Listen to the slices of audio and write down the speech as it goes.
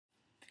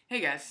Hey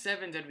guys,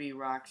 7W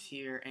Rocks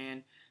here, and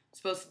I'm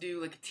supposed to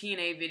do like a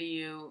TNA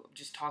video,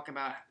 just talking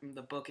about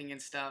the booking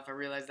and stuff. I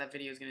realized that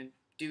video is gonna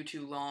be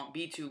too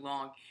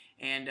long,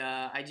 and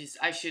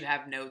I should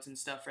have notes and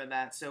stuff for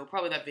that. So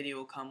probably that video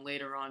will come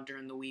later on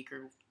during the week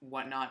or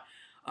whatnot.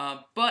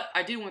 But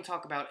I did want to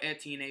talk about a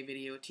TNA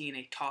video, a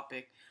TNA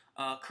topic.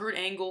 Kurt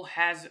Angle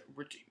has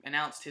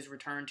announced his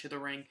return to the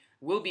ring.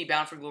 Will be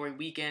Bound for Glory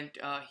weekend.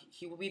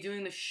 He will be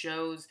doing the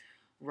shows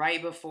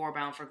right before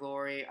Bound for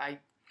Glory. I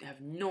have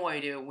no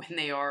idea when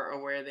they are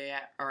or where they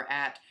are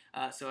at,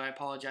 so I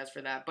apologize for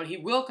that. But he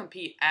will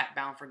compete at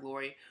Bound for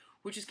Glory,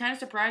 which is kind of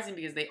surprising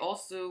because they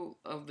also,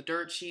 of the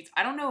dirt sheets,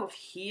 I don't know if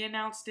he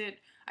announced it.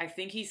 I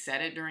think he said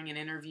it during an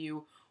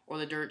interview, or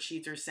the dirt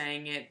sheets are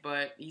saying it,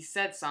 but he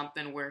said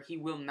something where he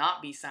will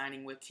not be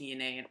signing with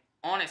TNA, and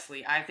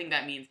honestly, I think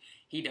that means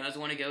he does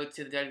want to go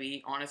to the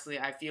WWE. Honestly,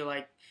 I feel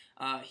like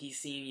he's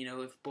seen,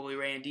 if Bully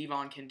Ray and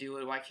Devon can do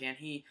it, why can't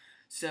he?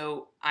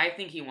 So I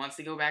think he wants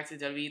to go back to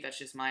WWE. That's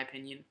just my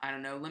opinion. I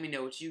don't know. Let me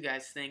know what you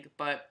guys think.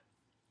 But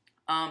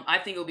I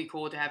think it'll be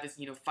cool to have his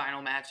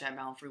final match at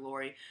Bound for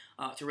Glory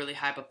to really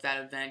hype up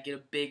that event, get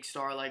a big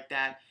star like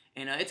that.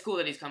 And it's cool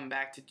that he's coming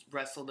back to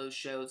wrestle those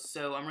shows.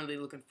 So I'm really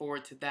looking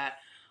forward to that.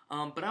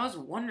 But I was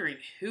wondering,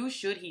 who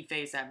should he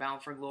face at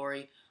Bound for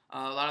Glory?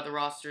 A lot of the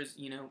rosters,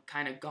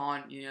 kind of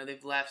gone.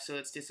 They've left, so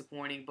it's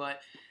disappointing. But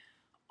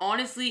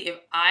honestly, if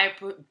I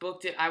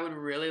booked it, I would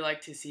really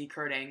like to see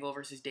Kurt Angle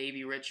versus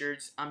Davey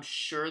Richards. I'm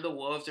sure the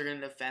Wolves are going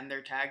to defend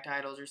their tag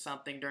titles or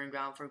something during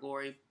Bound for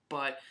Glory,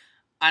 but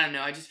I don't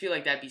know. I just feel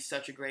like that'd be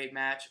such a great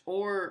match.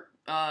 Or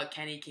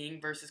Kenny King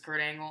versus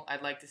Kurt Angle.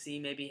 I'd like to see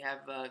maybe have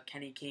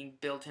Kenny King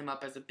build him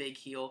up as a big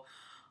heel.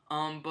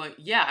 But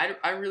yeah,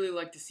 I really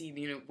like to see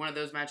one of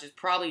those matches.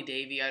 Probably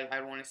Davey.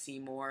 I want to see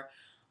more.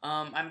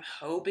 I'm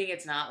hoping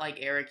it's not like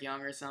Eric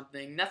Young or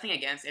something. Nothing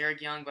against Eric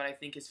Young, but I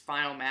think his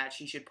final match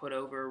he should put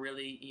over a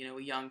really,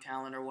 a young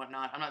talent or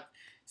whatnot. I'm not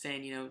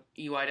saying,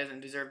 EY doesn't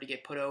deserve to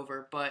get put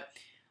over, but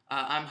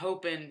I'm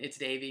hoping it's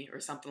Davey or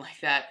something like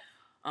that.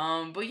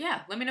 But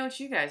yeah, let me know what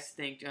you guys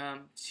think.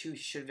 Who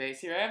should face?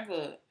 Here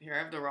I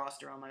have the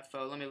roster on my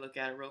phone. Let me look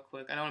at it real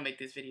quick. I don't want to make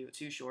this video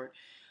too short.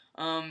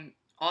 Now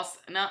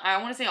I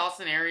want to say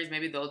Austin Aries.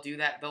 Maybe they'll do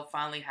that. They'll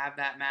finally have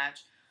that match.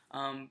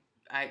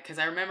 Because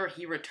I remember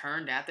he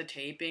returned at the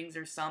tapings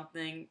or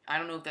something. I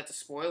don't know if that's a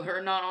spoiler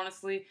or not,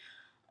 honestly.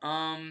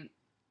 Yeah,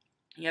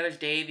 there's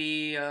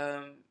Davey,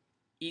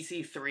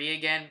 EC3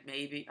 again,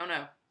 maybe. Oh,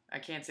 no, I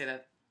can't say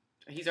that.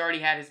 He's already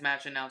had his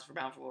match announced for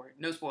Bound for Glory.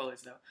 No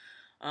spoilers,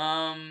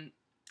 though.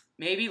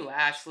 Maybe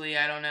Lashley,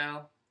 I don't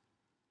know.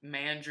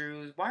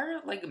 Mandrews. Why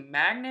are,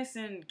 Magnus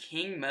and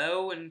King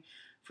Mo and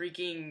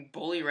freaking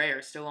Bully Ray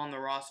are still on the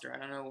roster? I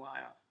don't know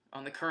why.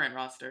 On the current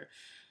roster.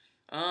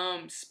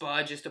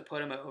 Spud, just to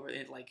put him over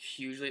it,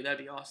 hugely. That'd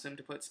be awesome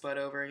to put Spud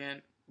over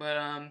again.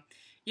 But,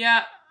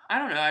 yeah, I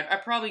don't know.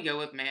 I'd probably go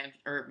with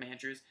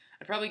Mandrews.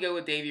 I'd probably go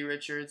with Davey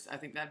Richards. I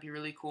think that'd be a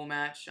really cool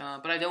match.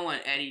 But I don't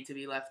want Eddie to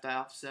be left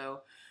off,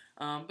 so.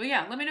 But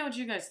yeah, let me know what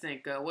you guys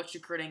think. What's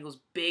your Kurt Angle's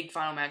big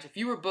final match? If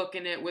you were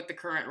booking it with the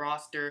current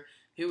roster,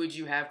 who would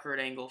you have Kurt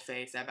Angle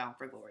face at Bound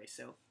for Glory?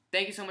 So,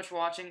 thank you so much for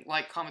watching.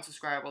 Like, comment,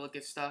 subscribe, all the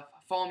good stuff.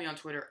 Follow me on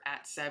Twitter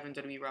at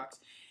 7WRocks.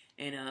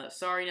 And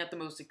sorry, not the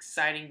most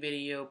exciting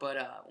video, but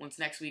once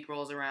next week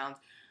rolls around,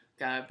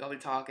 I'll be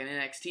talking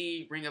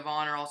NXT, Ring of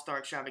Honor, All-Star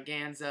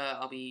Extravaganza.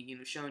 I'll be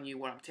showing you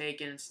what I'm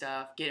taking and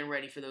stuff, getting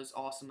ready for those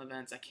awesome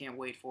events. I can't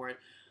wait for it.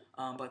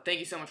 But thank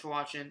you so much for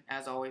watching.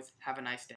 As always, have a nice day.